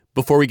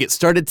Before we get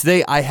started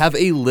today, I have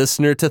a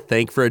listener to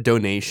thank for a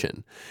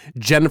donation.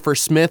 Jennifer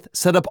Smith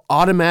set up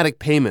automatic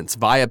payments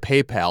via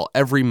PayPal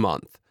every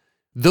month.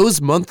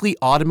 Those monthly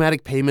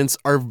automatic payments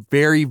are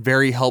very,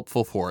 very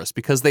helpful for us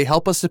because they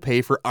help us to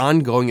pay for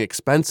ongoing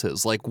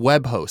expenses like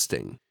web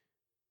hosting.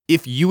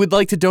 If you would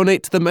like to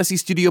donate to the Messy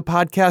Studio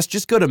Podcast,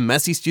 just go to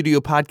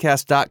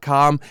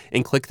messystudiopodcast.com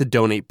and click the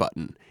donate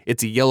button.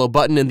 It's a yellow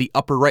button in the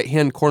upper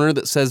right-hand corner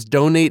that says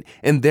donate,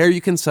 and there you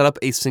can set up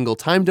a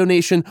single-time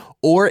donation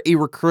or a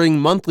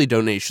recurring monthly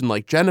donation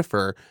like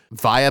Jennifer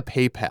via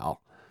PayPal.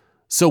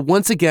 So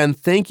once again,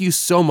 thank you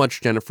so much,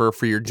 Jennifer,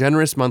 for your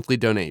generous monthly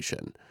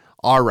donation.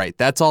 All right,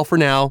 that's all for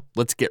now.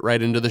 Let's get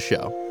right into the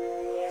show.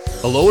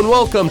 Hello and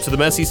welcome to the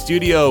Messy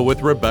Studio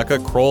with Rebecca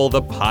Kroll,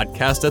 the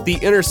podcast at the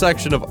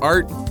intersection of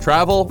art,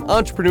 travel,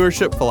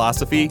 entrepreneurship,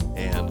 philosophy,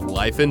 and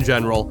life in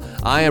general.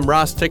 I am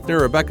Ross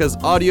Tickner, Rebecca's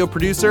audio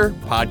producer,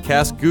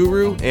 podcast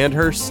guru, and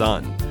her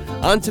son.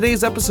 On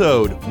today's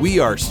episode, we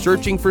are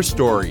searching for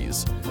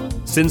stories.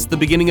 Since the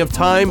beginning of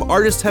time,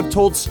 artists have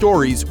told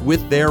stories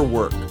with their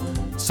work.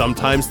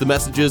 Sometimes the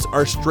messages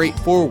are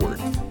straightforward,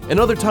 and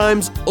other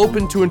times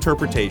open to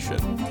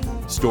interpretation.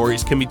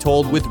 Stories can be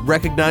told with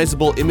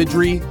recognizable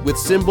imagery, with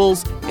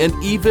symbols, and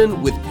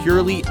even with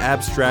purely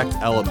abstract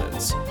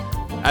elements.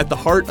 At the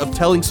heart of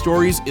telling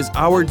stories is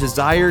our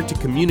desire to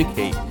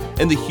communicate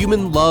and the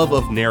human love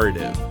of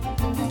narrative.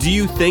 Do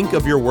you think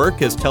of your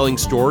work as telling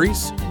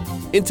stories?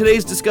 In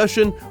today's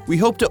discussion, we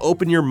hope to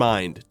open your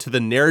mind to the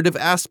narrative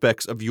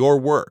aspects of your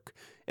work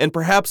and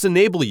perhaps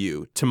enable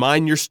you to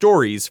mine your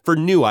stories for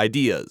new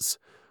ideas.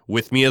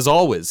 With me, as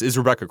always, is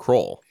Rebecca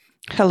Kroll.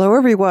 Hello,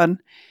 everyone.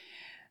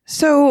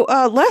 So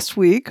last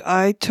week,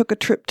 I took a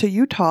trip to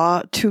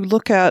Utah to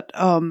look at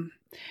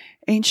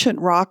ancient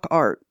rock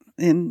art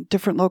in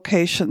different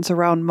locations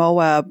around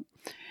Moab.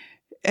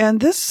 And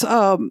this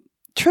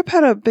trip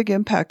had a big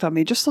impact on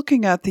me, just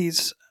looking at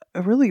these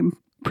really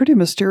pretty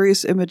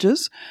mysterious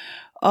images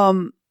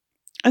and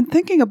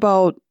thinking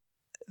about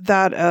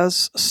that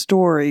as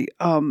story.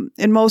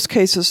 In most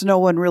cases, no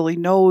one really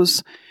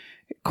knows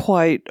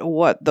quite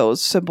what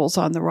those symbols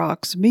on the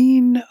rocks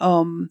mean,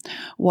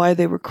 why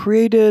they were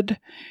created.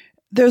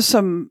 There's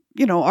some,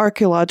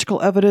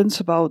 archaeological evidence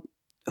about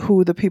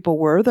who the people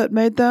were that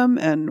made them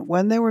and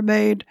when they were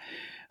made.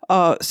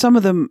 Some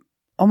of them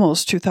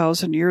almost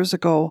 2,000 years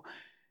ago.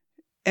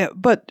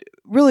 But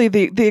really,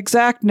 the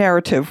exact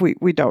narrative,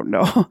 we don't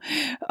know.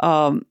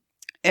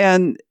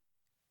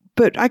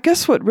 But I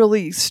guess what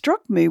really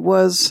struck me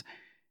was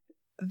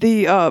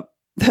the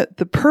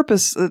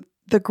purpose,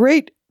 the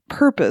great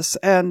purpose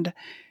and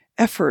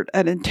effort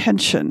and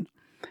intention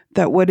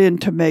that went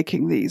into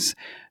making these.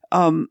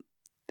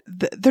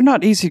 They're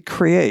not easy to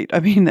create. I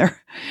mean,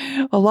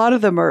 a lot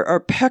of them are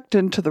pecked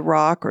into the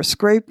rock or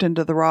scraped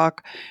into the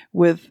rock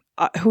with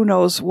who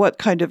knows what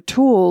kind of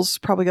tools,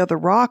 probably other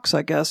rocks,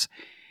 I guess.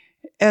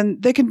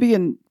 And they can be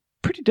in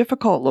pretty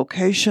difficult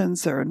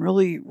locations. They're in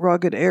really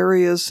rugged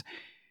areas.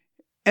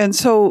 And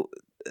so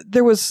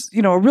there was,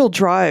 a real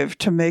drive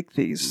to make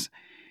these.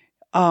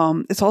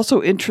 It's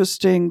also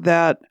interesting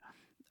that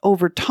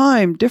over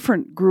time,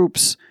 different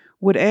groups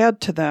would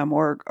add to them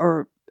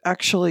or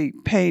actually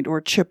paint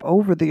or chip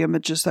over the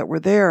images that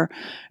were there.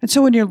 And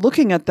so when you're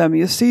looking at them,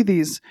 you see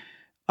these,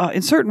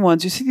 in certain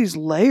ones, you see these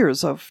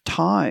layers of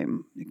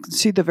time. You can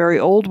see the very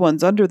old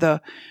ones under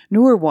the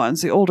newer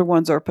ones. The older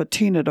ones are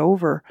patinaed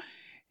over.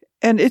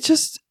 And it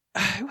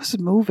was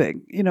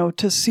moving,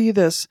 to see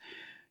this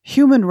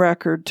human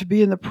record, to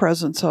be in the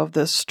presence of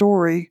this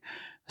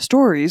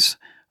stories,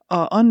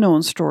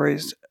 unknown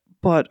stories,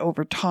 but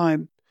over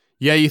time.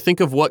 Yeah, you think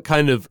of what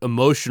kind of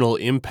emotional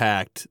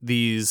impact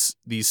these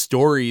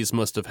stories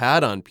must have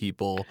had on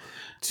people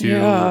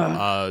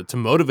to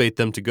motivate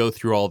them to go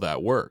through all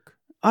that work.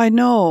 I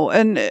know,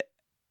 and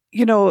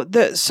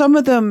some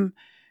of them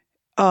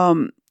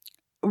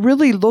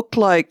really looked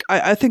like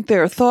I think they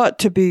are thought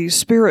to be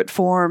spirit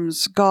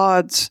forms,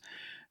 gods,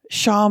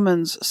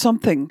 shamans,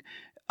 something.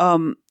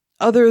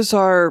 Others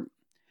are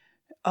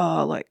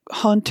like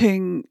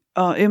hunting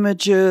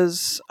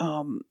images,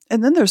 and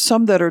then there's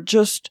some that are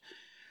just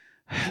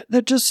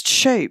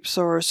shapes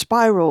or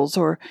spirals,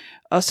 or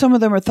some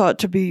of them are thought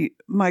to be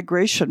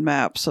migration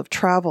maps of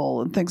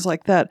travel and things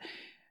like that.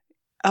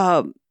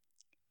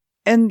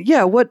 And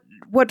yeah,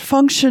 what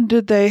function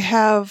did they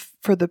have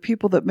for the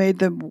people that made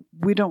them?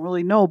 We don't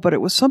really know, but it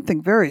was something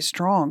very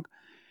strong.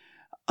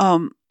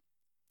 And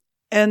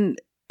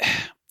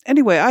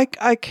anyway,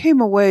 I came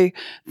away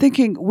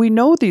thinking we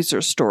know these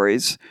are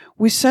stories.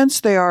 We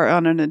sense they are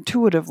on an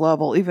intuitive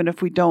level, even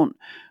if we don't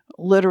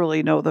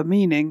literally know the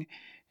meaning.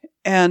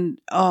 And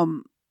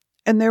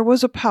there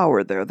was a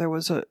power there. There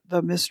was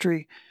the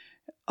mystery,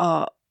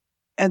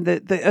 and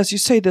as you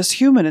say, this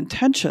human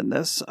intention,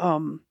 this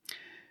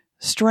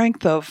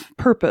strength of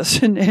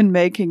purpose in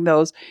making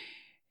those.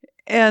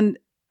 And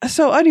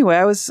so anyway,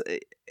 I was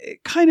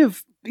kind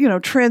of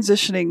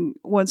transitioning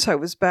once I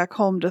was back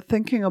home to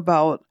thinking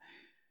about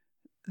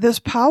this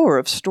power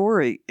of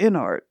story in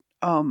art,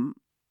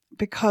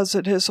 because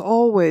it has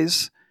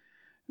always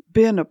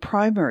been a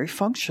primary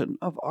function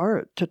of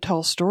art to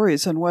tell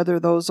stories, and whether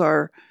those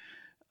are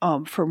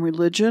from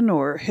religion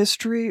or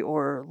history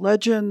or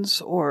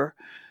legends or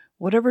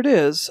whatever it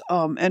is,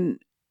 and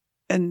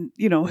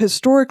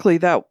historically,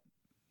 that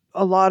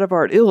a lot of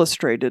art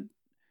illustrated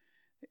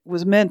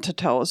was meant to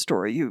tell a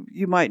story.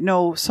 You might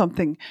know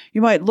something.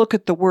 You might look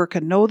at the work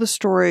and know the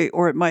story,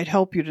 or it might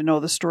help you to know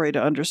the story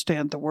to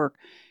understand the work.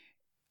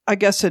 I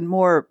guess in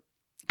more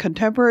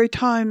contemporary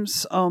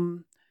times, a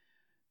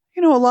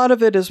lot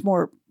of it is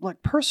more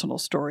like personal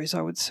stories,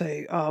 I would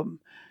say.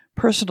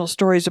 Personal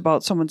stories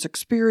about someone's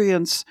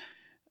experience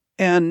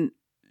and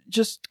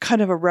just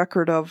kind of a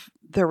record of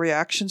their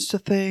reactions to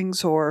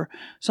things or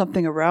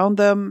something around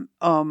them.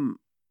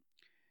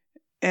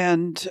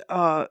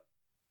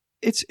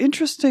 It's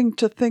interesting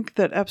to think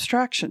that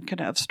abstraction can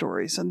have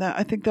stories. And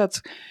I think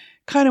that's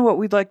kind of what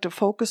we'd like to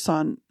focus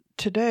on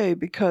today,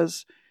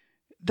 because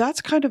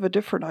that's kind of a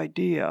different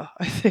idea,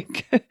 I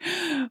think.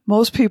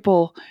 Most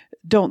people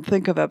don't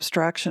think of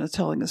abstraction as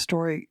telling a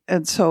story.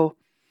 And so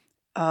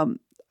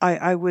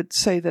I would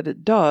say that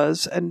it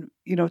does. And,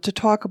 to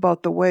talk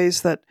about the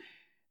ways that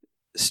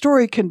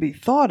story can be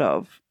thought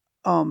of,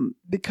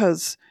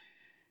 because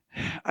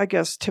I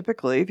guess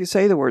typically if you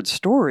say the word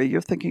story,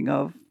 you're thinking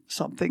of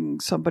something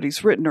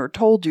somebody's written or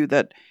told you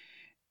that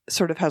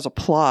sort of has a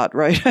plot,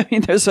 right? I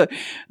mean,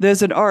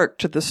 there's an arc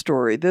to the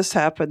story. This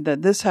happened,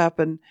 then this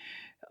happened,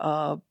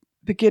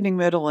 beginning,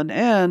 middle, and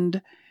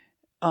end.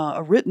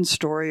 A written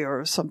story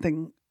or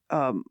something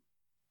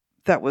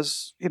that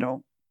was,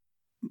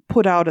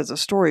 put out as a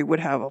story would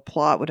have a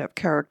plot, would have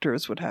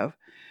characters, would have,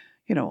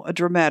 a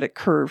dramatic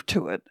curve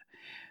to it.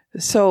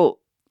 So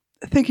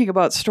thinking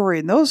about story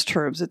in those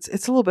terms, it's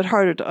a little bit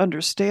harder to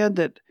understand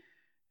it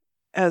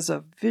as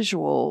a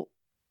visual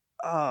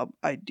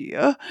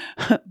idea,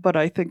 but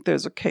I think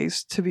there's a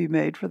case to be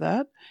made for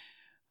that.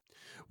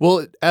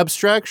 Well,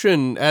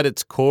 abstraction at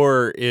its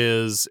core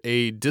is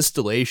a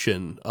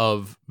distillation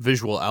of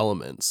visual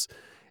elements.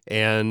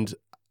 And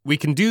we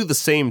can do the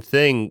same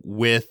thing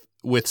with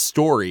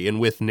story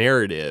and with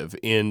narrative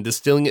in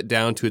distilling it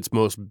down to its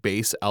most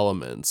base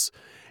elements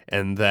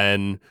and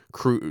then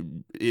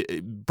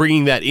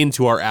bringing that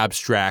into our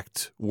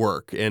abstract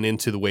work and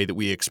into the way that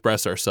we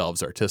express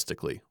ourselves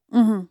artistically.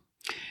 Mm-hmm.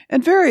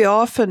 And very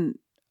often,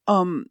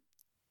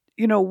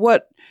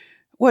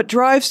 what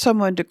drives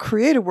someone to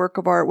create a work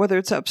of art, whether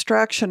it's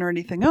abstraction or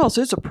anything else,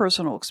 is a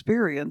personal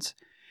experience.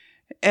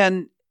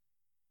 And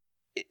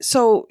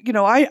so,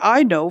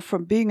 I know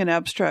from being an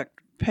abstract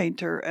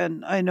painter,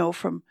 and I know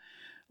from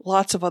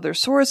lots of other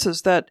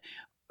sources, that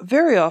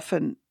very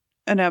often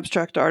an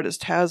abstract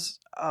artist has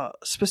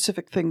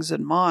specific things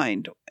in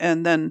mind.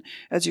 And then,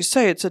 as you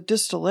say, it's a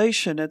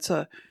distillation. It's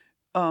a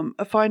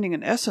finding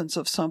an essence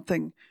of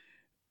something,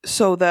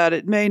 so that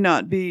it may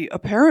not be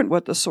apparent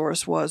what the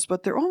source was,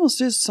 but there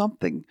almost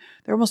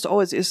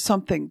always is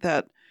something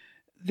that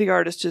the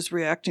artist is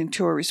reacting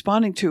to or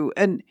responding to.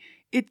 And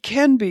it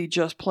can be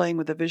just playing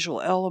with the visual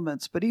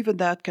elements, but even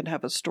that can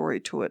have a story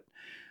to it.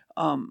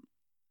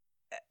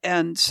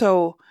 And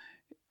so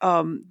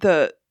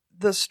the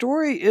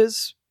story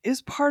is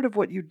part of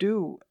what you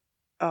do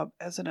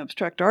as an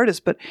abstract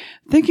artist, but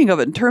thinking of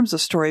it in terms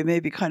of story may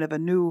be kind of a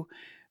new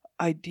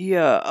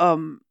idea.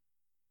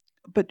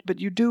 But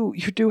you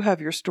do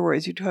have your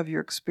stories, you do have your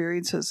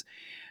experiences,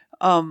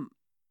 and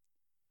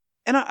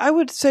I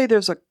would say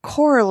there's a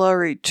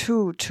corollary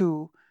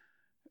to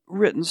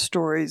written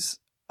stories,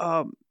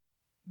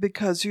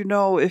 because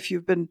if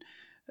you've been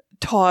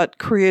taught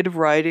creative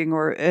writing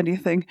or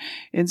anything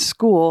in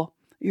school,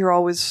 you're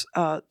always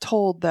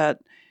told that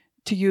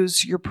to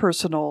use your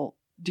personal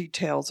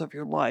details of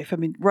your life. I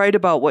mean, write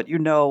about what you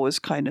know is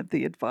kind of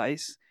the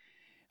advice,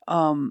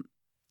 and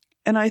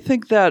I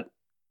think that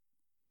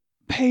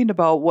paint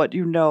about what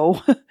you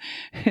know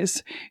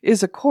is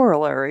a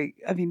corollary.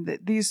 I mean,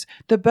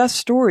 the best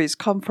stories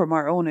come from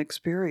our own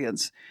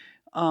experience,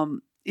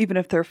 even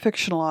if they're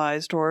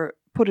fictionalized or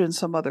put in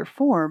some other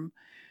form.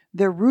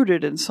 They're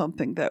rooted in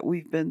something that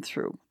we've been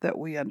through, that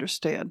we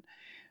understand.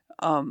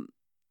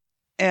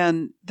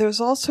 And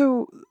there's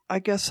also, I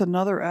guess,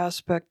 another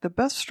aspect. The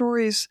best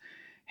stories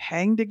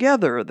hang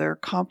together. They're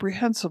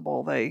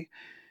comprehensible. They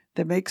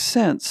make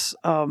sense.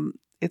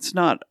 It's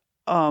not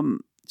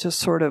just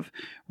sort of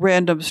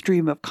random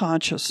stream of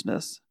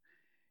consciousness.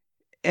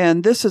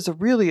 And this is a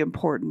really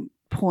important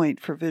point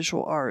for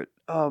visual art,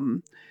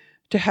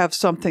 to have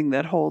something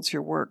that holds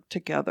your work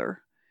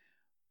together.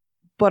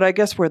 But I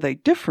guess where they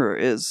differ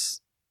is,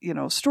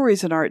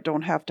 stories in art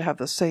don't have to have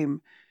the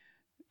same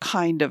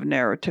kind of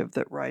narrative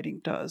that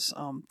writing does.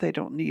 They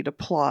don't need a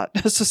plot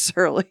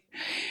necessarily.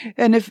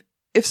 And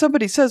if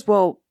somebody says,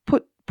 well,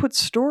 put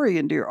story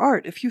into your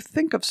art, if you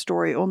think of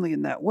story only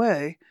in that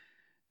way,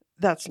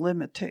 that's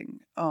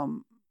limiting.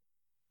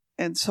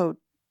 And so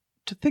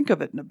to think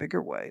of it in a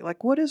bigger way,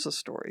 like, what is a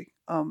story?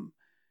 In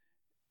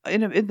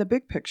the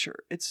big picture,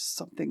 it's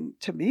something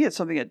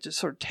that just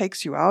sort of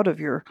takes you out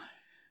of your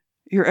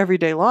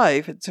everyday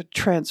life. It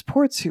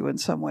transports you in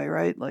some way,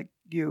 right? Like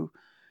you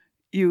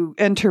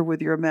enter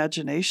with your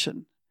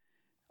imagination.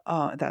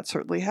 That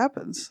certainly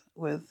happens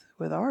with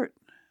art,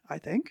 I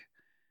think.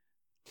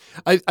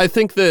 I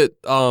think that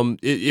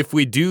if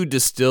we do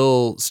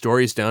distill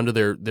stories down to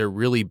their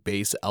really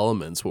base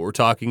elements, what we're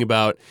talking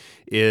about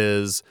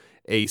is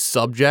a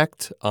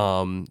subject,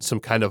 some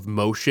kind of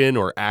motion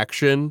or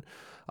action,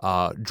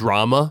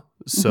 drama,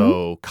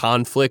 so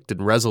conflict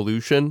and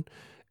resolution.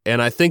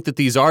 And I think that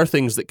these are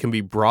things that can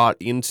be brought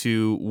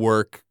into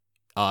work,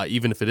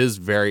 even if it is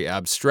very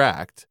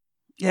abstract.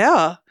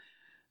 Yeah,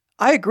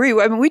 I agree.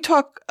 I mean, we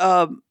talk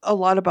a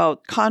lot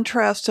about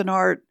contrast in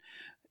art,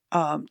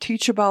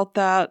 teach about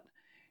that.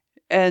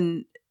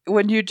 And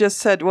when you just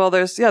said, well,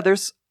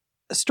 there's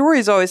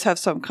stories always have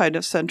some kind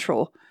of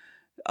central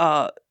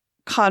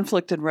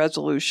conflict and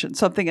resolution,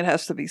 something that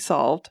has to be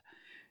solved.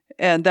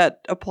 And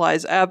that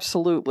applies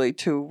absolutely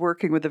to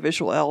working with the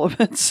visual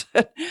elements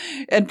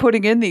and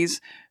putting in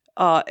these,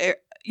 a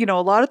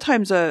lot of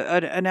times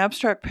an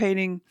abstract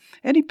painting,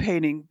 any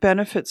painting,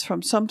 benefits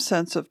from some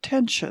sense of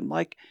tension.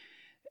 Like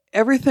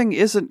everything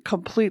isn't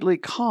completely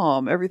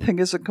calm. Everything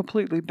isn't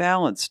completely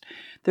balanced.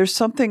 There's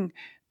something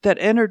that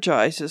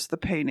energizes the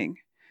painting.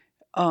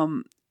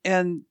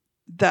 And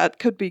that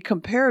could be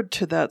compared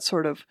to that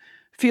sort of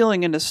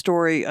feeling in a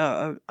story,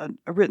 a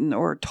written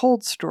or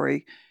told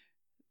story.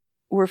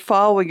 We're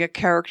following a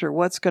character.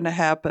 What's going to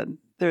happen?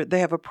 They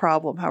have a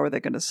problem. How are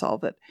they going to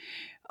solve it?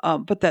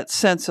 But that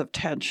sense of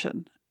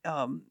tension,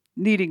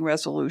 needing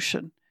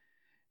resolution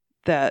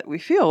that we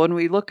feel when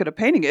we look at a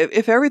painting.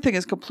 If everything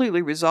is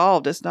completely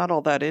resolved, it's not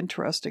all that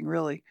interesting,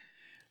 really.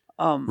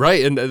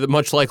 Right, and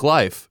much like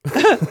life.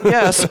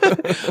 Yes.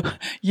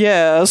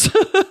 Yes.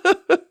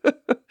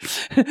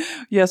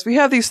 Yes, we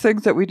have these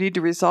things that we need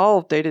to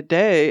resolve day to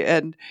day,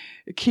 and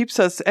it keeps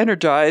us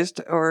energized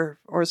or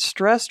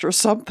stressed or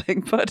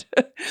something. But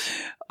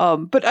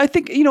I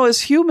think,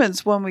 as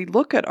humans, when we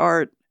look at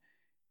art,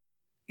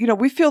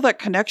 we feel that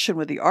connection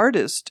with the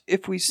artist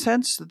if we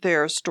sense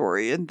their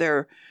story and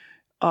their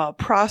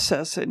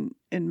process in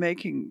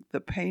making the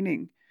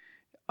painting.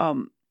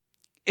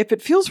 If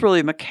it feels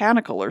really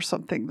mechanical or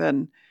something,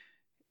 then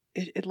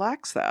it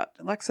lacks that.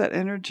 It lacks that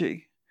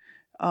energy.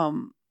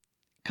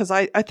 Because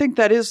I think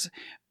that is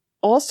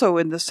also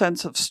in the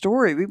sense of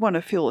story. We want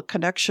to feel a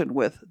connection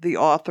with the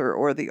author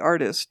or the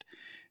artist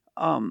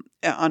on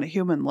a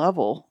human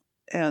level.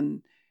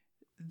 And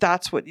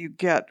that's what you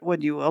get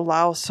when you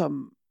allow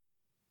some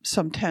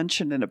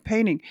tension in a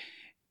painting.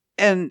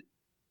 And,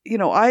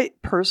 I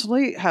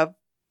personally have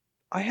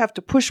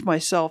to push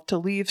myself to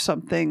leave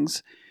some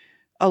things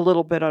a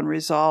little bit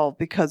unresolved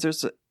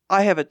because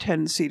I have a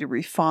tendency to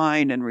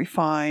refine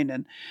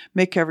and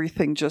make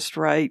everything just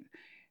right.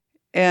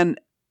 And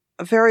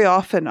very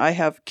often I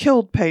have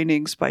killed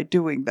paintings by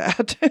doing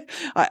that.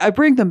 I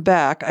bring them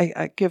back.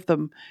 I give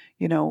them,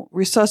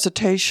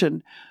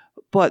 resuscitation,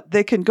 but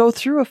they can go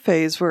through a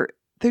phase where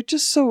they're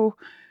just so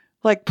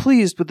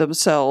pleased with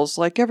themselves,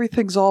 like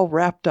everything's all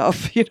wrapped up,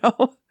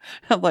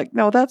 I'm like,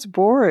 no, that's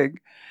boring.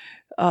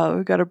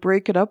 We've got to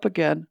break it up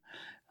again.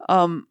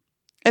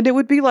 And it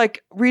would be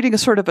like reading a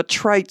sort of a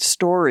trite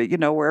story,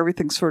 where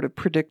everything's sort of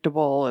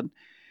predictable and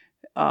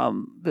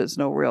there's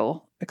no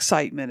real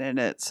excitement in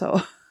it.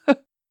 So,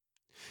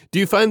 do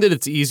you find that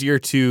it's easier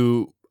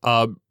to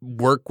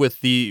work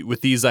with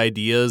these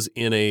ideas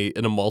in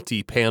a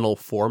multi-panel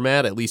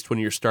format, at least when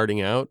you're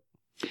starting out?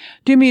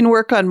 Do you mean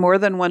work on more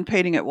than one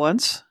painting at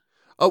once?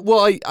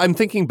 Well, I'm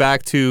thinking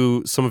back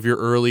to some of your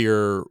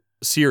earlier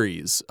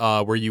series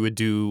where you would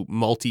do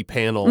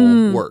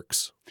multi-panel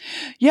works.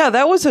 Yeah,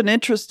 that was an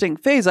interesting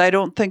phase. I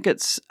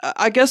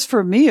guess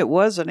for me it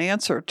was an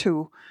answer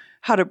to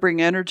how to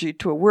bring energy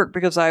to a work,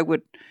 because I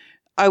would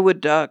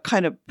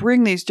kind of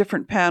bring these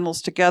different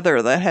panels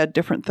together that had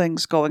different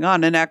things going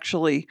on and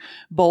actually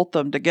bolt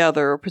them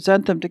together or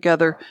present them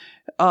together.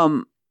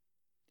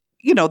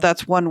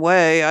 That's one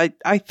way.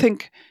 I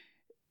think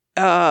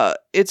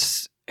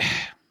it's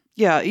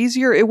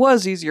easier. It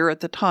was easier at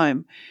the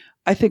time.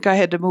 I think I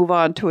had to move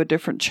on to a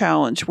different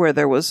challenge where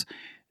there was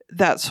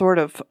that sort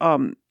of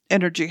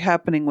energy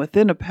happening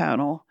within a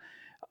panel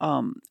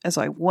as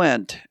I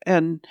went.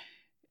 And,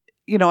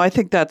 I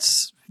think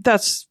that's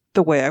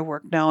the way I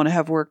work now and I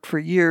have worked for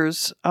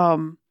years.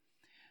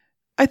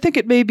 I think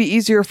it may be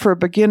easier for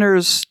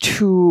beginners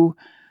to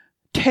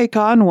take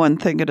on one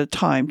thing at a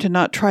time, to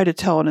not try to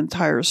tell an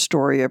entire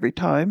story every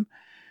time.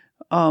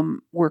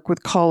 Work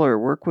with color,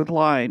 work with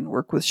line,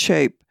 work with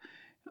shape.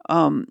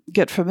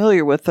 Get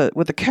familiar with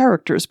the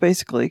characters.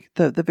 Basically,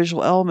 the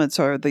visual elements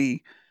are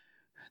the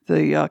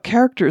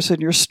characters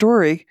in your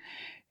story,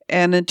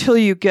 and until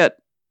you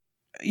get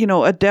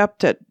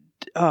adept at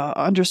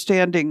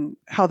understanding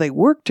how they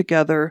work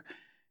together,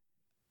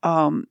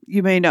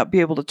 you may not be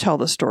able to tell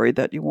the story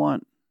that you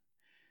want.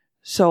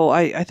 So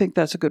I think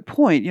that's a good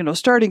point.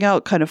 Starting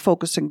out kind of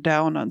focusing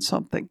down on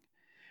something.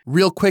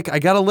 Real quick, I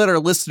got to let our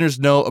listeners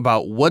know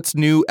about what's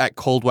new at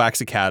Cold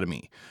Wax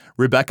Academy.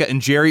 Rebecca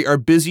and Jerry are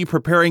busy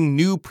preparing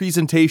new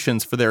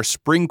presentations for their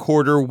spring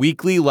quarter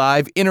weekly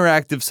live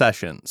interactive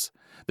sessions.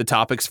 The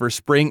topics for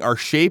spring are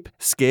shape,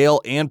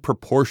 scale, and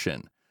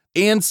proportion.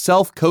 and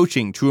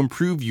self-coaching to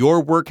improve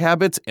your work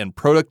habits and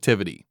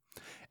productivity.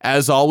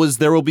 As always,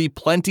 there will be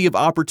plenty of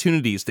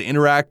opportunities to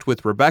interact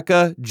with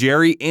Rebecca,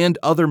 Jerry, and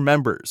other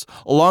members,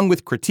 along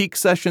with critique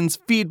sessions,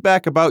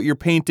 feedback about your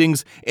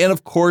paintings, and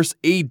of course,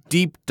 a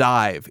deep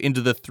dive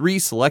into the 3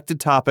 selected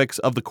topics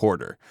of the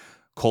quarter.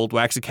 Cold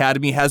Wax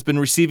Academy has been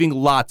receiving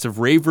lots of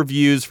rave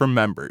reviews from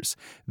members.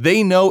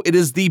 They know it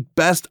is the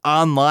best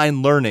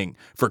online learning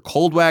for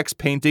cold wax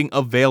painting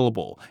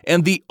available,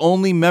 and the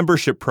only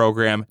membership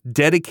program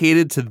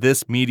dedicated to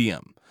this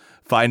medium.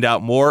 Find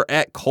out more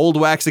at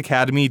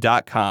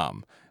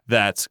coldwaxacademy.com.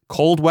 That's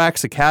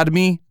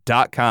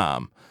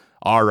coldwaxacademy.com.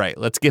 All right,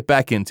 let's get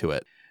back into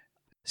it.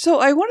 So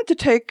I wanted to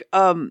take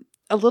a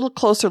little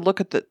closer look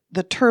at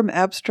the term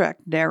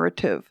abstract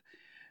narrative,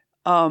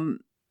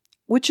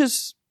 which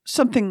is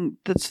something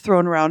that's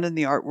thrown around in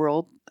the art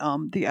world,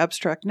 the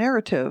abstract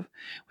narrative,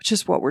 which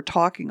is what we're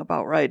talking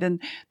about, right?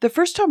 And the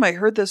first time I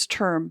heard this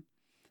term,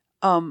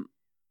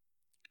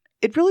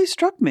 it really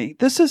struck me.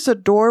 This is a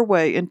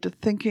doorway into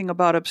thinking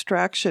about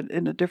abstraction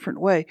in a different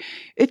way.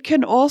 It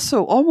can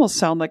also almost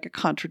sound like a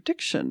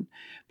contradiction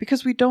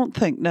because we don't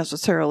think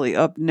necessarily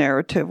of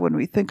narrative when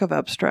we think of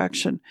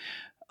abstraction.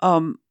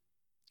 But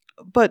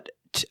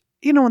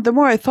the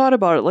more I thought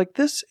about it, like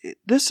this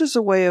is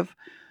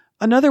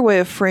another way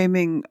of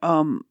framing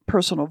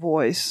personal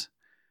voice,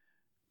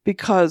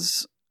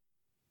 because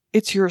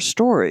it's your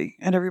story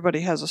and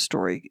everybody has a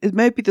story. It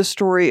may be the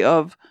story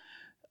of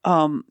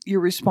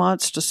your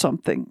response to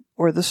something,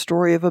 or the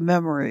story of a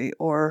memory,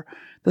 or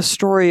the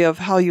story of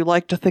how you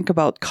like to think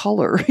about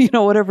color,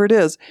 whatever it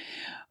is.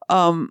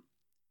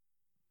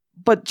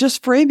 But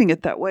just framing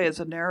it that way as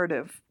a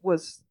narrative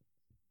was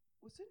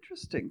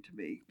interesting to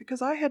me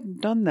because I hadn't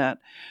done that.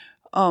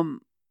 I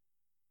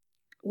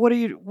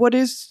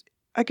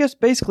guess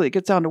basically it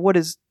gets down to what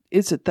is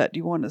it that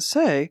you want to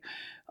say?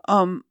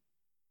 And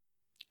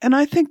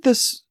I think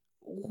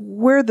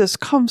where this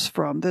comes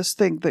from, this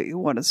thing that you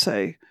want to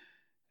say,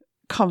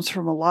 comes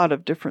from a lot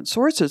of different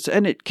sources,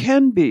 and it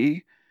can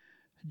be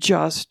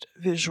just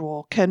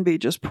visual, can be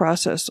just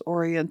process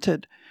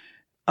oriented,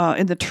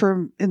 in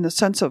the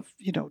sense of,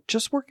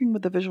 just working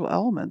with the visual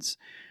elements.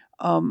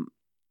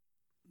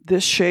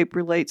 This shape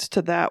relates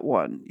to that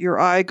one. Your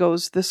eye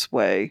goes this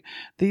way.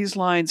 These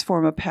lines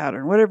form a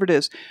pattern, whatever it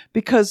is.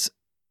 Because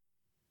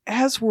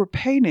as I'm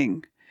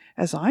painting,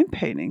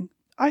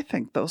 I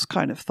think those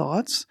kind of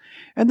thoughts.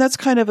 And that's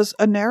kind of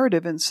a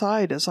narrative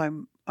inside as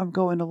I'm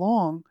going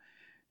along.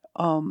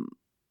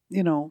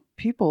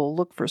 People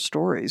look for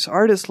stories.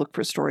 Artists look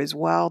for stories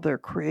while they're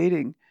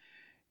creating.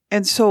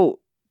 And so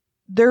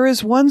there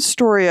is one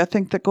story, I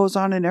think, that goes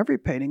on in every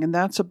painting, and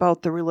that's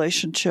about the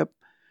relationship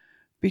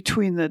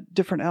between the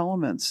different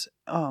elements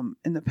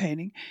in the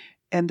painting.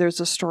 And there's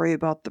a story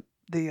about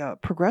the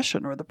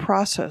progression or the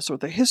process or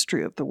the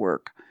history of the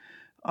work.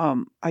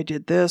 I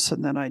did this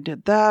and then I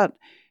did that.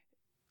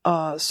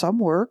 Some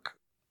work,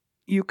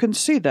 you can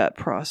see that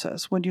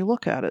process when you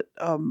look at it.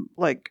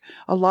 Like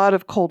a lot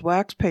of cold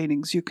wax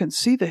paintings, you can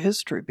see the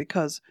history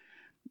because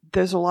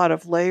there's a lot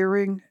of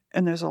layering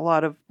and there's a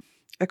lot of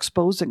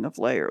exposing of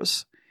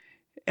layers.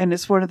 And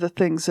it's one of the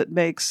things that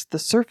makes the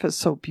surface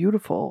so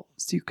beautiful.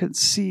 So you can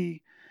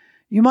see,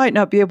 you might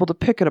not be able to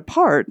pick it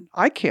apart.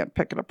 I can't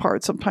pick it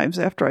apart sometimes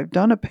after I've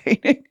done a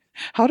painting.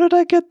 How did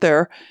I get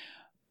there?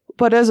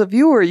 But as a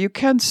viewer, you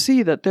can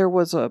see that there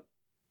was a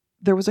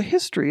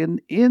history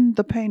in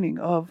the painting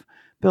of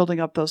building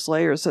up those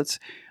layers that's,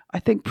 I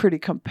think, pretty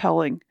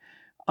compelling.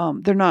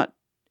 They're not,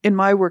 in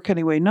my work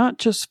anyway, not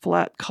just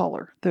flat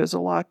color. There's a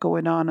lot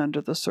going on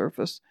under the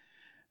surface.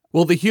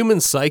 Well, the human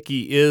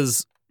psyche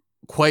is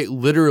quite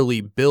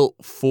literally built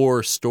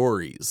for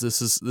stories.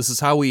 This is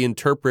how we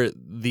interpret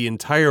the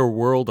entire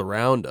world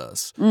around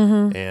us.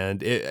 Mm-hmm.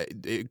 And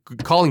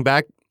calling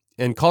back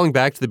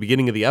to the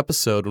beginning of the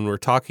episode when we're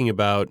talking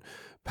about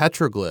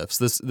petroglyphs,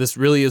 this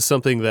really is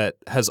something that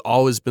has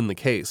always been the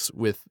case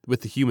with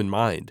the human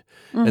mind,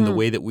 mm-hmm. and the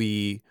way that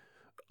we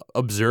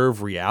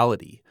observe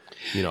reality.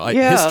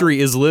 History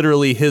is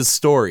literally his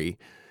story.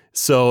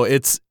 So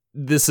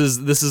this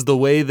is the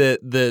way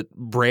that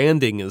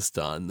branding is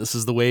done. This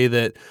is the way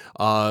that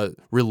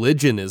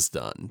religion is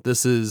done.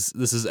 This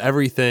is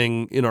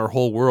everything in our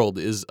whole world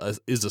is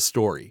a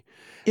story.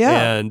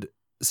 Yeah. And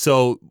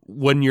so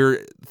when you're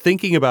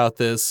thinking about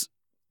this,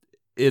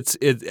 it's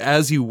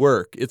as you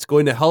work, it's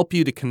going to help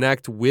you to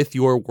connect with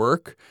your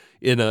work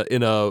in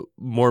a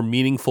more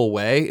meaningful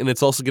way, and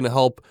it's also going to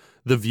help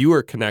the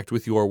viewer connect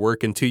with your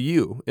work and to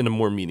you in a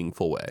more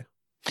meaningful way.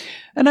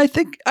 And I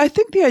think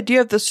the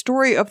idea of the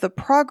story of the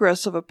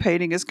progress of a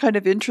painting is kind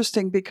of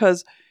interesting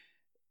because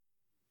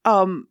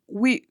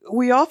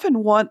we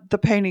often want the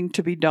painting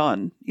to be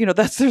done.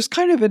 There's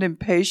kind of an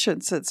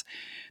impatience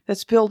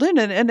that's built in,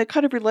 and it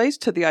kind of relates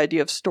to the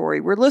idea of story.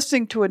 We're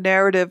listening to a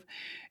narrative,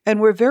 and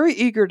we're very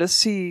eager to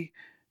see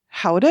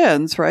how it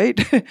ends,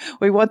 right?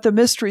 We want the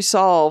mystery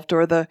solved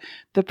or the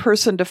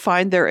person to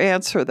find their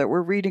answer that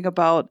we're reading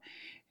about.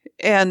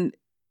 And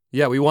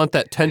yeah, we want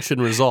that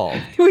tension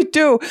resolved. We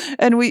do.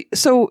 And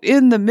so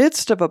in the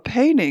midst of a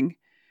painting,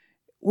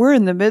 we're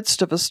in the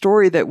midst of a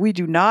story that we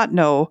do not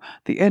know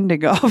the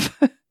ending of.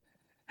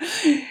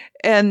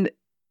 And,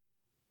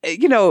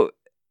 you know,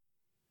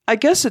 I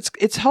guess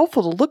it's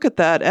helpful to look at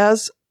that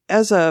as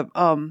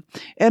a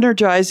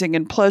energizing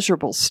and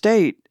pleasurable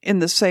state, in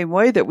the same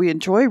way that we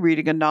enjoy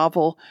reading a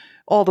novel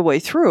all the way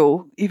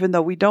through, even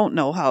though we don't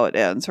know how it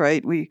ends,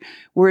 right?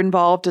 We're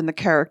involved in the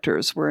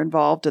characters, we're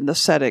involved in the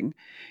setting,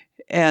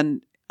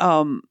 and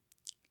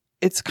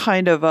it's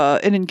kind of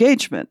an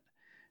engagement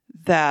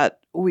that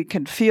we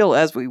can feel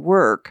as we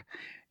work,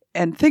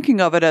 and thinking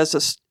of it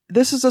as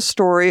this is a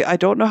story. I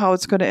don't know how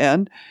it's going to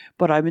end,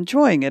 but I'm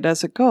enjoying it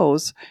as it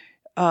goes.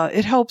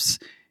 It helps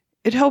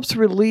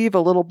relieve a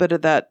little bit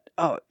of that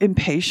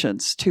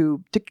impatience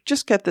to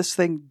just get this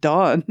thing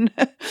done.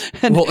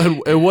 and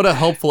what a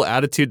helpful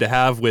attitude to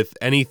have with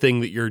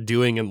anything that you're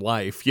doing in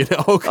life, you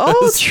know?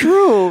 Oh,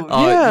 true.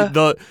 Yeah.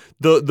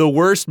 The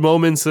worst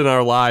moments in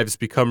our lives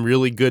become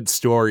really good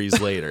stories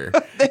later.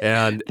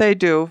 And they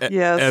do.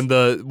 Yes. And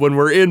when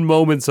we're in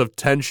moments of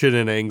tension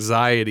and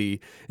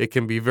anxiety, it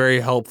can be very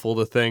helpful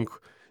to think,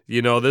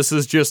 you know, this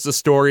is just a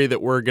story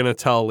that we're going to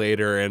tell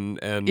later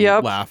and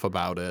Yep. laugh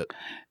about it.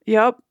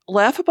 Yep.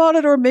 Laugh about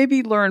it, or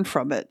maybe learn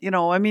from it. You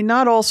know, I mean,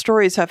 not all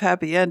stories have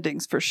happy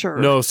endings, for sure.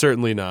 No,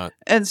 certainly not.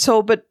 And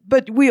so, but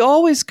we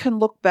always can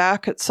look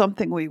back at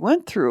something we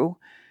went through,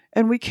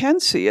 and we can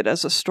see it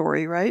as a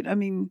story, right? I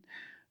mean,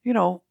 you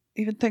know,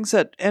 even things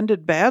that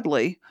ended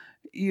badly,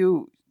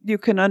 you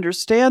can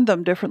understand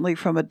them differently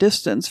from a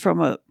distance,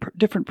 from a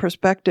different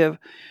perspective,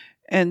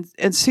 and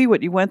see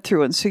what you went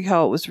through and see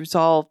how it was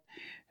resolved.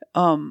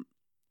 And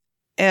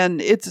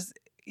it's,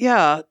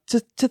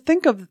 to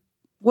think of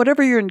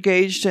whatever you're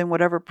engaged in,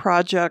 whatever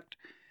project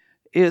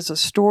is a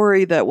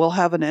story that will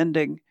have an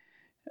ending,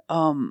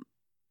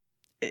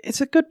 it's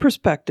a good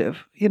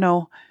perspective. You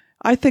know,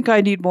 I think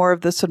I need more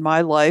of this in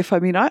my life. I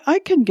mean, I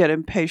can get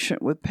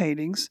impatient with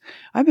paintings.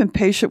 I'm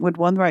impatient with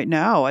one right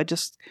now. I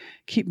just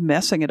keep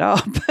messing it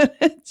up.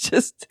 It's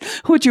just,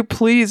 would you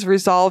please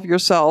resolve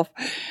yourself?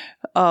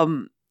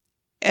 And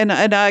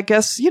I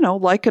guess, you know,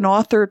 like an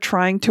author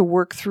trying to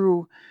work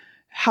through,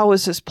 how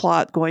is this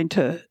plot going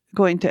to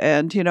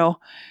end, you know?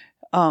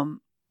 And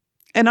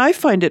I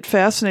find it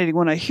fascinating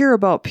when I hear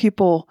about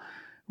people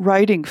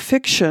writing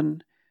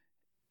fiction,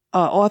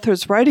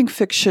 authors writing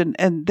fiction,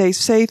 and they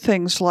say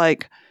things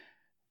like,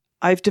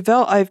 I've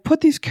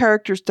put these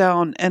characters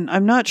down and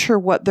I'm not sure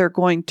what they're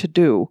going to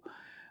do.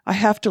 I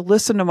have to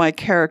listen to my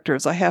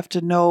characters. I have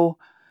to know,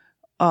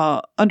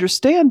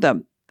 understand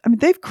them. I mean,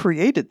 they've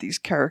created these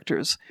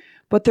characters,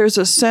 but there's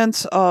a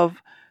sense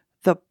of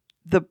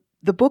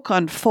the book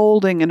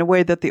unfolding in a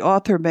way that the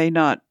author may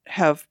not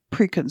have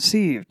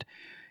preconceived.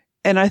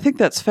 And I think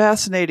that's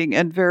fascinating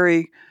and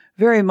very,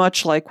 very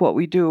much like what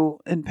we do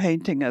in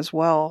painting as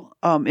well,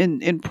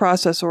 in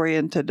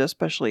process-oriented,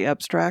 especially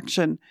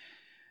abstraction.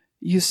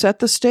 You set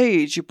the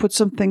stage, you put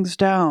some things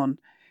down.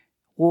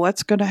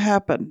 What's going to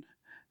happen?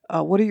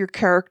 What are your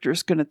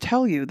characters going to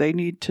tell you they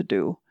need to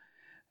do?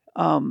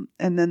 And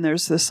then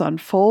there's this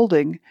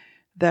unfolding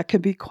that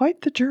can be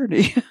quite the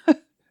journey.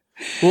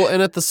 Well,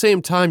 and at the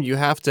same time, you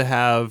have to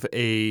have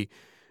a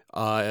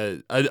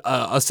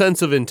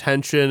sense of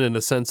intention and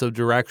a sense of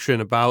direction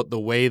about the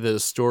way the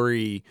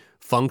story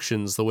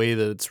functions, the way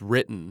that it's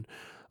written.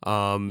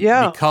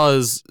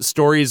 Because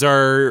stories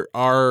they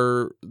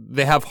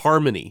have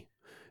harmony.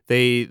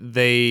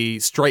 They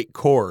strike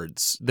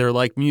chords. They're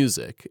like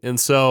music. And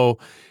so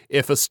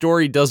if a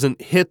story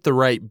doesn't hit the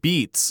right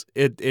beats,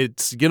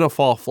 it's going to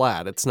fall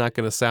flat. It's not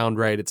going to sound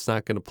right. It's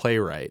not going to play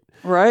right.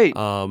 Right.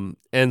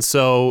 And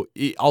so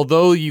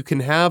although you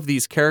can have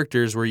these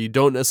characters where you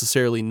don't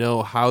necessarily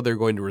know how they're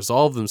going to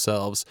resolve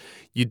themselves,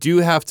 you do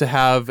have to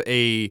have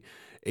a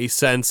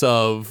sense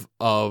of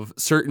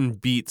certain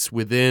beats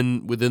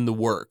within the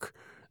work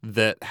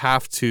that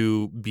have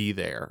to be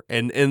there.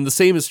 And the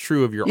same is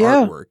true of your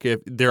artwork.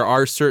 If there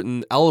are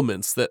certain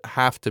elements that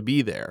have to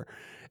be there,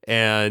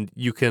 and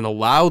you can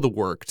allow the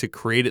work to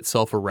create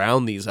itself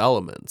around these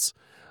elements,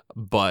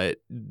 but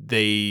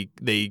they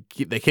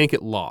can't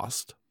get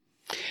lost.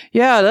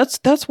 Yeah,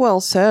 that's well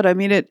said. I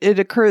mean, it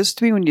occurs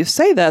to me when you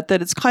say that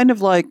it's kind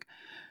of like,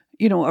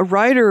 you know, a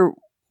writer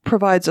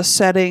provides a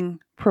setting,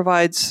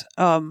 provides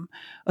a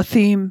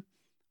theme,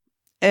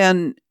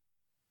 and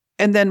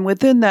then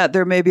within that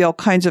there may be all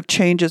kinds of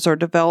changes or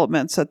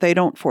developments that they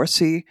don't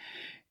foresee.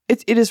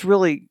 It is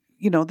really,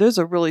 you know, there's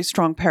a really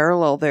strong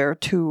parallel there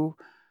to,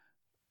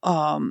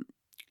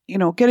 you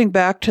know, getting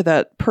back to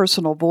that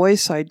personal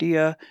voice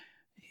idea.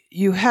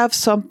 You have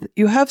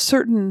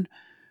certain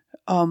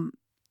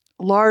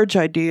large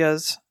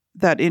ideas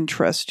that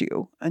interest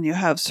you, and you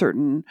have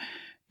certain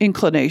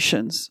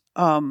inclinations,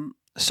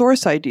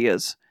 source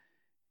ideas.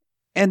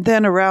 And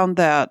then around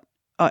that,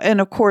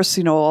 and of course,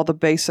 you know, all the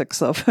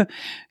basics of,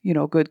 you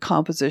know, good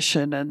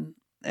composition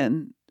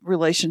and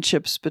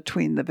relationships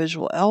between the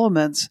visual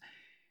elements.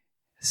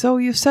 So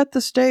you set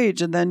the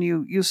stage, and then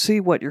you see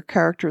what your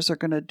characters are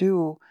going to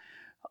do.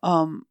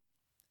 And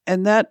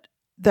that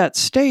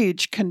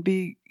stage can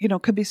be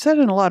set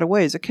in a lot of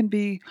ways. It can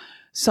be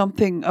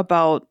something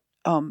about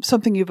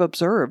something you've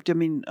observed. I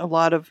mean, a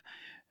lot of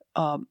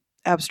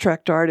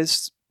abstract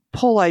artists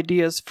pull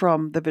ideas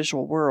from the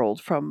visual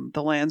world, from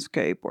the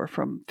landscape, or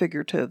from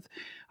figurative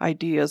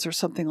ideas or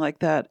something like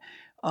that.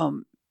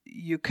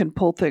 You can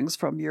pull things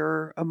from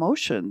your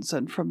emotions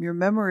and from your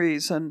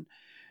memories and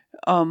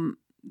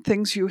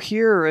things you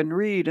hear and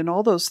read and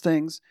all those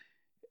things.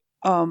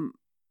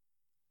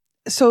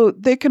 So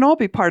they can all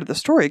be part of the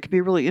story. It can be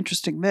a really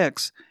interesting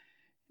mix.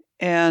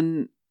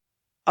 And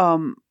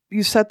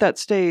you set that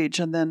stage,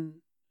 and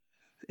then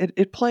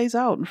it plays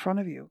out in front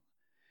of you.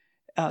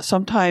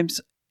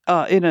 Sometimes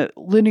in a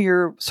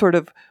linear sort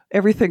of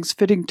everything's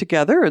fitting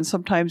together, and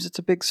sometimes it's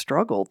a big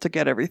struggle to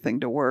get everything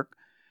to work.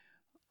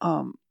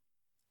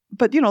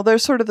 But,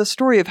 there's sort of the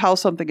story of how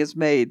something is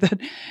made.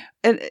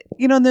 And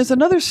there's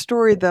another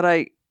story that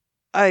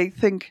I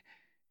think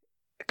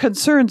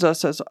concerns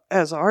us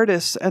as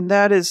artists, and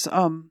that is,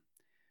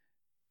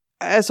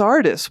 as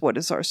artists, what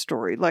is our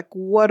story? Like,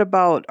 what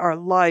about our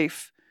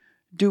life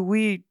do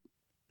we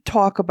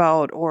talk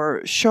about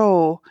or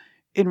show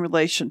in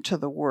relation to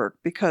the work?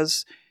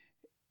 Because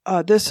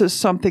this is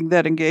something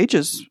that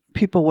engages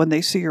people when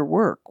they see your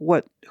work.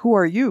 Who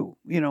are you?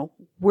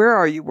 Where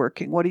are you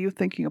working? What are you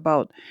thinking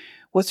about?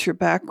 What's your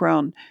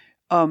background?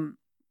 And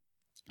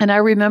I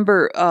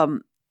remember,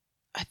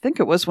 I think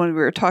it was when we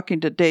were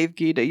talking to Dave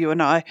Gita, you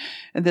and I,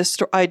 and this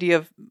idea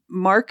of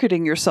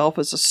marketing yourself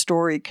as a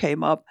story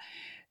came up.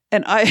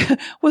 And I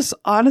was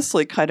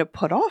honestly kind of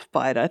put off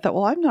by it. I thought,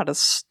 well, I'm not a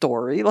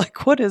story.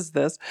 Like, what is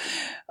this?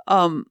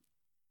 But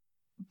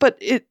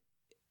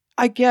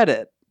I get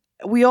it.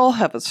 We all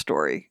have a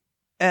story,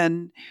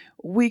 and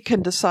we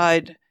can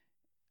decide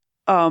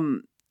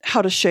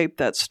how to shape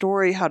that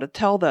story, how to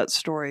tell that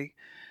story,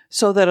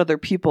 so that other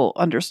people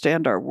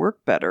understand our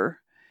work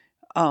better.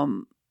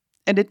 And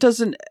it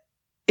doesn't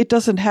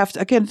have to,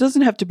 again, it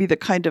doesn't have to be the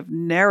kind of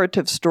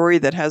narrative story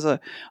that has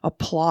a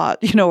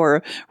plot, or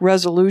a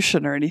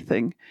resolution or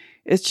anything.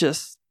 It's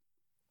just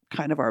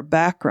kind of our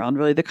background,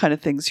 really, the kind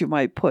of things you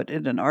might put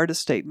in an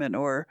artist statement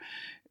or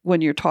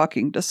when you're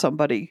talking to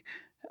somebody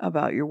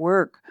about your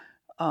work.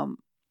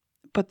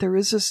 But there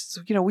is this,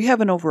 we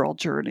have an overall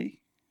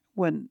journey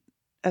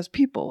as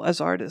people,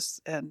 as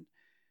artists. And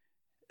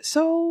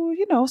so,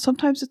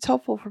 sometimes it's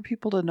helpful for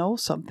people to know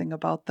something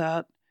about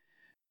that.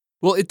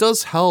 Well, it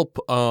does help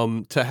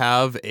to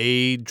have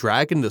a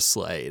dragon to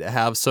slay, to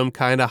have some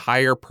kind of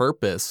higher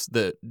purpose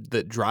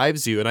that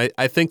drives you. And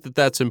I think that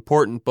that's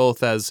important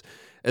both as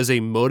a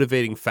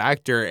motivating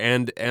factor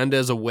and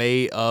as a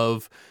way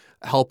of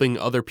helping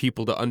other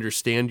people to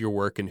understand your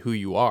work and who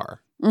you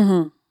are.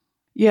 Mm-hmm.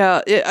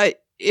 Yeah,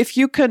 if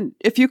you can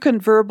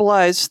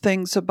verbalize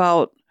things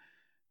about,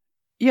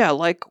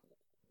 like,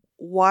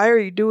 why are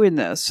you doing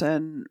this,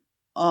 and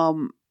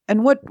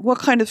what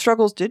kind of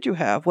struggles did you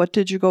have? What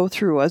did you go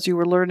through as you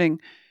were learning?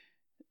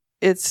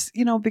 It's,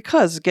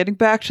 because getting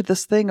back to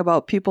this thing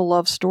about people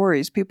love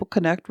stories, people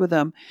connect with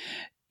them.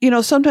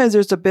 Sometimes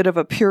there's a bit of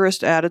a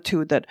purist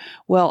attitude that,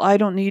 well, I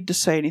don't need to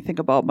say anything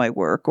about my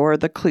work, or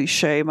the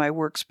cliche, my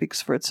work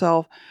speaks for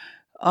itself.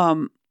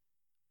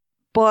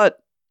 But,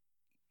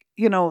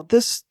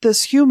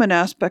 this human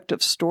aspect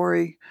of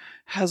story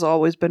has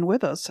always been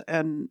with us,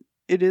 and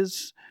it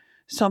is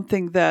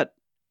something that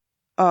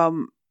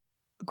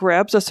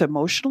grabs us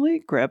emotionally,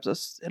 grabs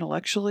us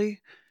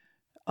intellectually.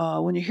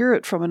 When you hear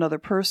it from another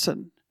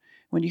person,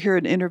 when you hear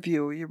an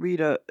interview, or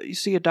you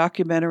see a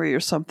documentary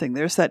or something,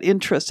 there's that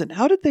interest in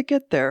how did they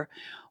get there?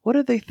 What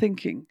are they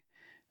thinking?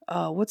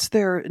 What's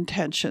their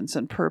intentions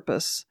and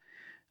purpose?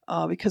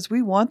 Because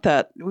we want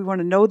that. We want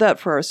to know that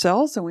for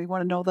ourselves, and we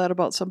want to know that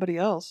about somebody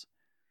else.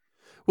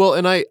 Well,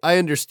 and I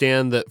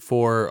understand that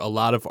for a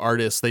lot of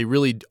artists, they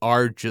really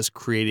are just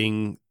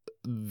creating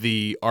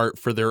the art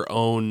for their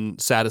own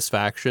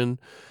satisfaction,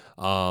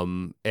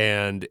 and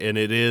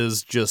it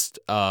is just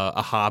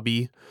a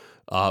hobby.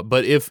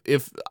 But if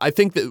I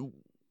think that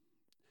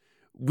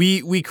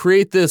we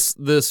create this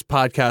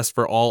podcast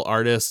for all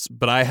artists,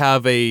 but I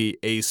have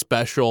a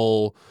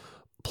special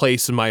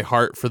place in my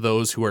heart for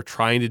those who are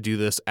trying to do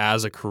this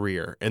as a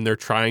career, and they're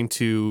trying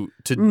to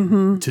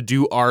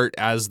do art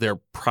as their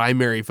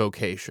primary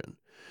vocation.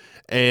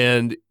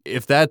 And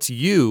if that's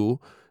you,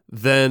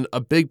 then a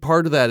big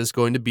part of that is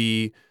going to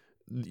be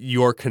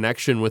your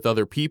connection with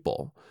other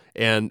people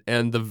and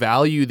the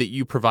value that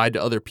you provide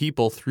to other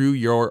people through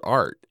your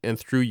art and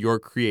through your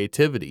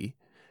creativity.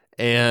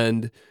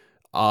 And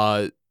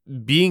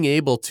being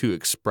able to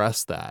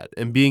express that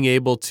and being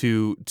able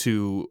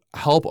to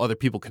help other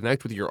people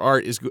connect with your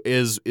art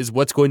is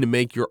what's going to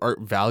make your art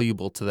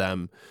valuable to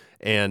them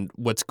and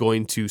what's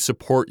going to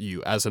support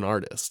you as an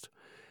artist.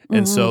 Mm-hmm.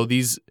 And so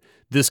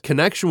this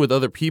connection with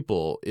other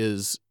people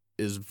is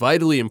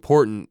vitally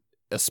important,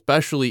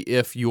 especially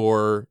if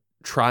you're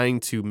trying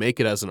to make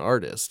it as an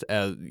artist,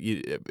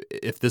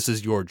 if this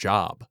is your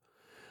job.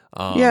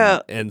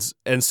 And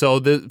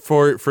so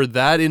for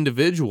that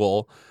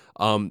individual,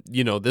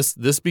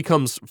 this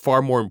becomes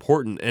far more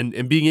important,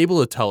 and being able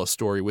to tell a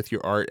story with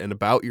your art and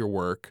about your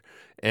work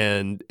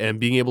and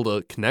being able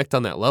to connect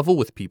on that level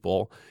with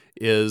people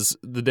is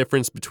the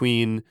difference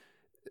between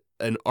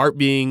an art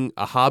being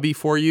a hobby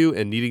for you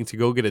and needing to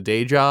go get a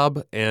day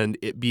job, and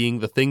it being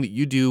the thing that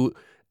you do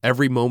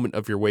every moment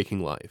of your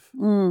waking life.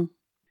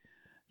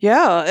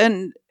 Yeah,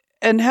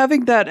 and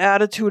having that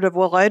attitude of,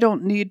 well, I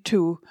don't need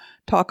to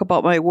talk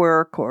about my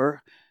work,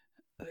 or,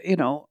 you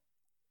know,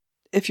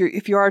 if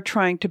you are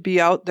trying to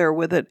be out there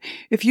with it.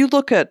 If you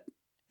look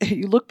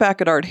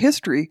back at art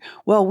history,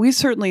 well, we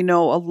certainly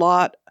know a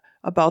lot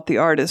about the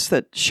artists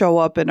that show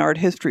up in art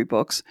history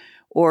books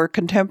or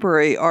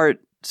contemporary art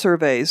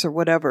surveys or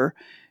whatever.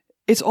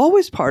 It's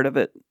always part of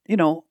it. You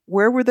know,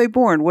 where were they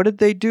born? What did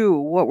they do?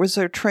 What was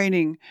their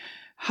training?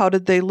 How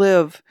did they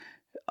live?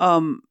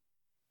 And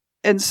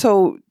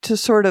so to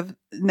sort of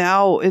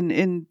now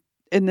in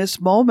this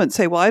moment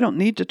say, well, I don't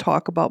need to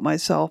talk about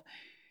myself.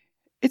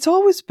 It's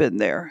always been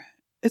there.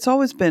 It's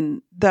always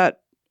been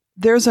that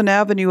there's an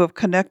avenue of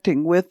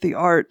connecting with the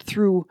art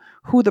through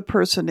who the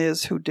person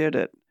is who did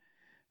it.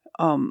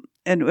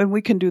 And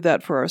we can do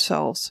that for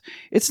ourselves.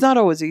 It's not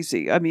always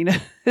easy. I mean,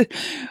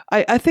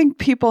 I think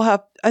the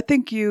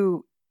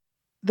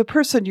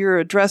person you're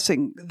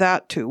addressing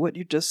that to, what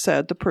you just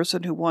said, the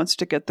person who wants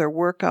to get their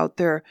work out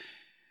there,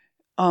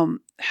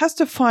 has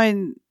to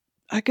find,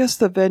 I guess,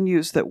 the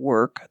venues that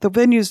work, the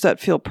venues that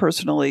feel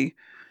personally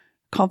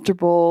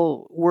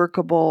comfortable,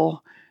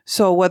 workable.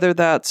 So whether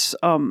that's,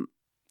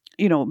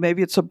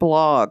 maybe it's a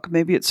blog,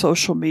 maybe it's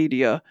social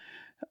media,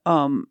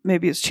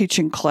 maybe it's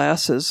teaching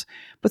classes,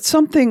 but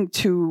something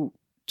to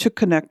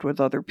connect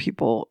with other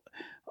people.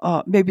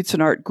 Maybe it's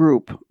an art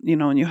group,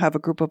 and you have a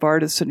group of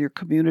artists in your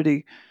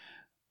community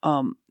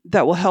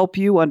that will help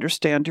you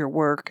understand your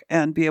work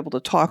and be able to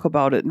talk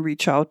about it and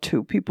reach out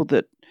to people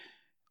that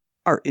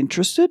are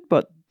interested,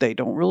 but they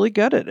don't really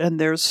get it. And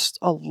there's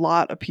a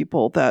lot of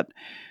people that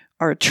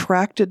are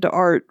attracted to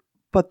art,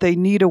 but they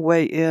need a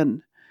way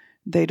in.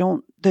 They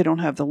don't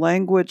have the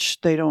language.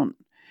 They don't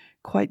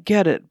quite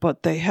get it,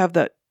 but they have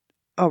a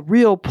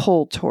real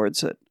pull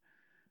towards it.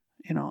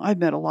 I've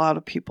met a lot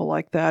of people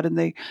like that, and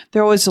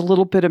they're always a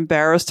little bit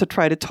embarrassed to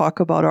try to talk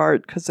about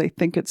art because they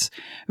think it's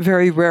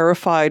very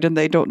rarefied and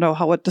they don't know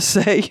what to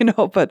say,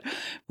 but.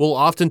 Well,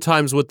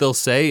 oftentimes what they'll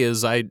say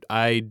is,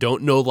 I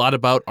don't know a lot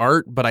about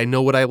art, but I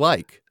know what I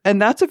like.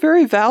 And that's a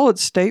very valid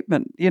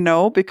statement,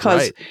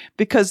 because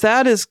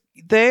that is,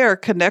 they are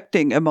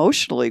connecting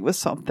emotionally with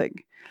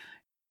something.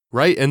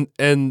 Right.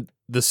 And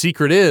the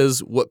secret is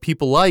what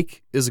people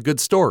like is a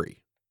good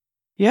story.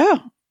 Yeah.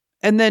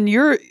 And then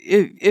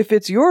if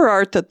it's your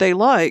art that they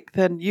like,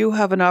 then you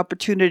have an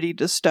opportunity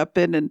to step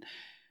in and,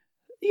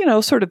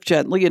 sort of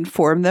gently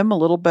inform them a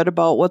little bit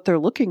about what they're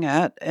looking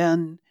at.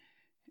 And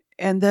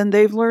then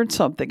they've learned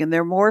something and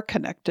they're more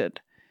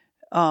connected.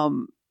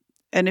 And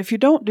if you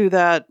don't do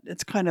that,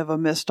 it's kind of a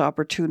missed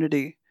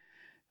opportunity,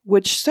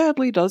 which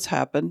sadly does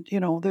happen.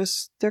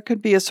 There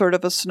could be a sort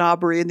of a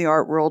snobbery in the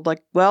art world,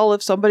 like, well,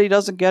 if somebody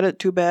doesn't get it,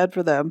 too bad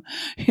for them,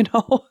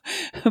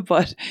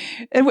 But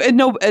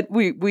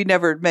we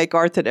never make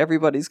art that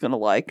everybody's going to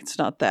like. It's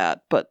not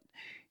that. But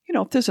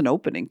if there's an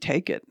opening,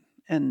 take it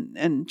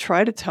and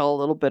try to tell a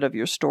little bit of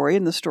your story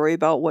and the story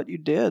about what you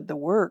did, the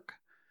work.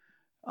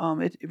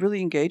 It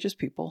really engages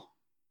people.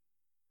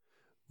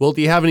 Well,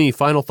 do you have any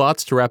final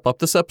thoughts to wrap up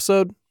this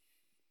episode?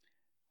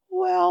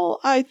 Well,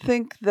 I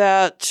think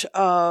that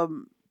I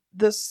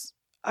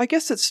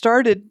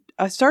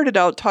started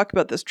out talking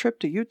about this trip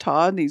to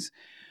Utah and these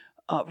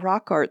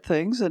rock art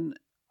things. And,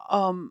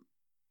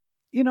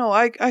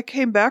 I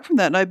came back from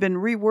that and I've been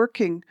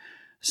reworking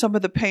some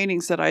of the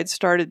paintings that I'd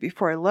started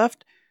before I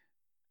left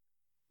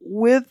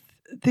with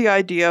the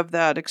idea of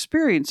that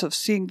experience of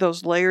seeing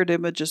those layered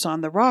images on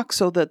the rock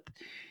so that,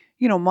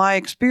 my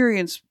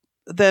experience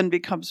then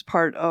becomes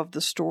part of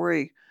the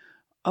story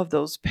of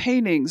those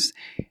paintings.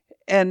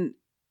 And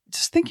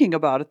just thinking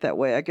about it that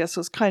way, I guess,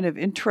 was kind of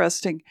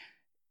interesting.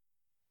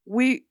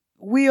 We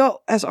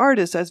all, as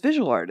artists, as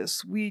visual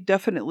artists, we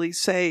definitely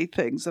say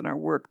things in our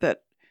work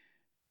that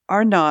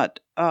are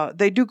not,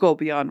 they do go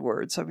beyond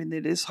words. I mean,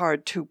 it is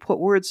hard to put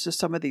words to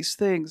some of these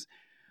things.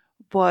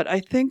 But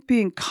I think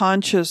being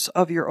conscious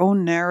of your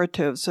own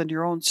narratives and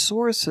your own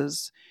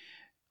sources,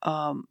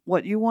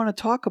 what you want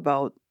to talk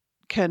about,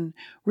 can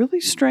really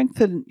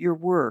strengthen your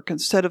work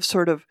instead of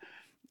sort of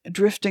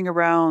drifting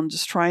around,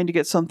 just trying to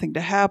get something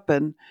to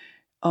happen.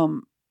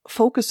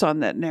 Focus on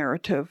that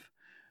narrative.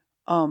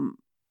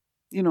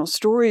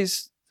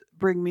 Stories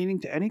bring meaning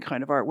to any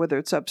kind of art, whether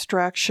it's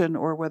abstraction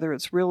or whether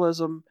it's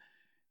realism.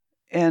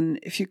 And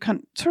if you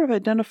can sort of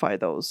identify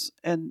those,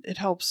 and it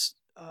helps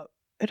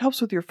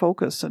with your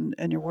focus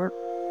and your work.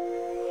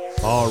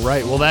 All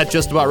right. Well, that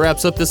just about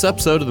wraps up this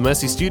episode of The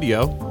Messy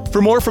Studio.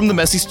 For more from The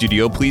Messy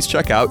Studio, please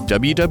check out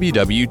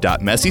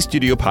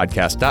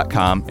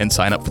www.messystudiopodcast.com and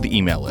sign up for the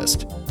email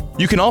list.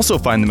 You can also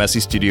find The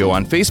Messy Studio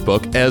on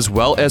Facebook, as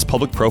well as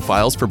public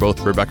profiles for both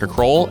Rebecca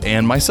Kroll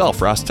and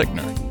myself, Ross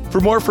Tickner. For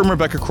more from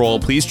Rebecca Kroll,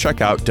 please check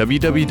out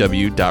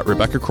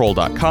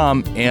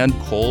www.rebeccakroll.com and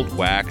Cold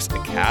Wax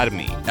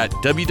Academy at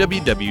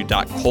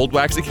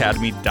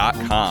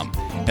www.coldwaxacademy.com.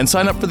 and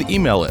sign up for the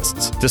email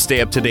lists to stay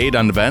up to date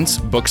on events,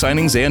 book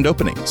signings, and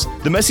openings.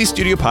 The Messy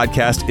Studio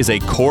Podcast is a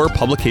core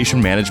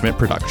publication management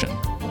production.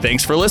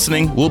 Thanks for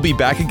listening. We'll be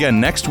back again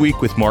next week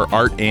with more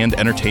art and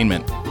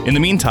entertainment. In the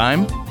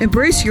meantime,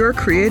 embrace your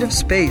creative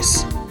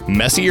space.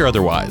 Messy or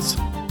otherwise.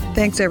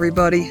 Thanks,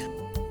 everybody.